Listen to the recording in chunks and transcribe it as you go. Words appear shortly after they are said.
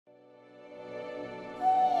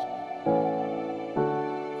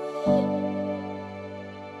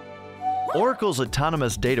Oracle's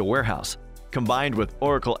Autonomous Data Warehouse, combined with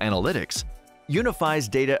Oracle Analytics, unifies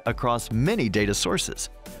data across many data sources,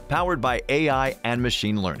 powered by AI and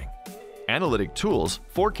machine learning. Analytic tools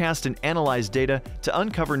forecast and analyze data to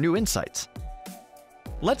uncover new insights.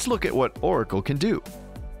 Let's look at what Oracle can do.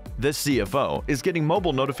 This CFO is getting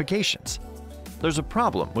mobile notifications. There's a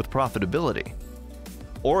problem with profitability.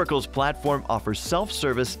 Oracle's platform offers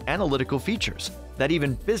self-service analytical features that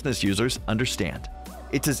even business users understand.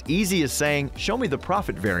 It's as easy as saying, "Show me the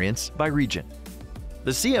profit variance by region."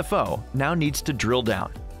 The CFO now needs to drill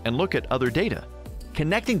down and look at other data.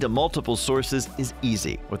 Connecting to multiple sources is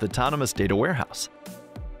easy with Autonomous Data Warehouse.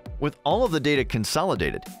 With all of the data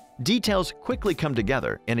consolidated, details quickly come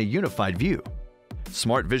together in a unified view.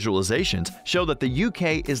 Smart visualizations show that the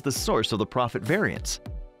UK is the source of the profit variance.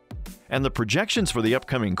 And the projections for the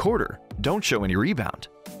upcoming quarter don't show any rebound.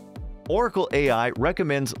 Oracle AI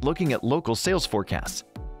recommends looking at local sales forecasts.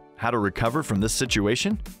 How to recover from this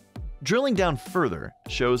situation? Drilling down further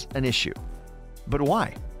shows an issue. But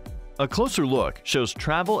why? A closer look shows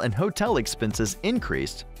travel and hotel expenses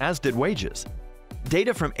increased, as did wages.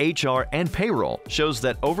 Data from HR and payroll shows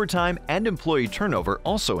that overtime and employee turnover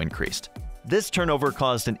also increased. This turnover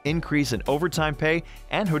caused an increase in overtime pay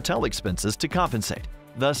and hotel expenses to compensate,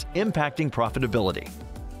 thus impacting profitability.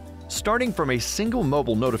 Starting from a single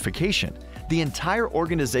mobile notification, the entire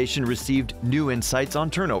organization received new insights on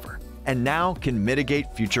turnover and now can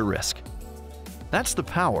mitigate future risk. That's the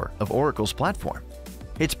power of Oracle's platform.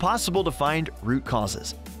 It's possible to find root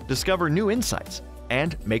causes, discover new insights,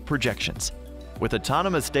 and make projections with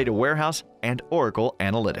Autonomous Data Warehouse and Oracle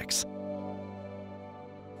Analytics.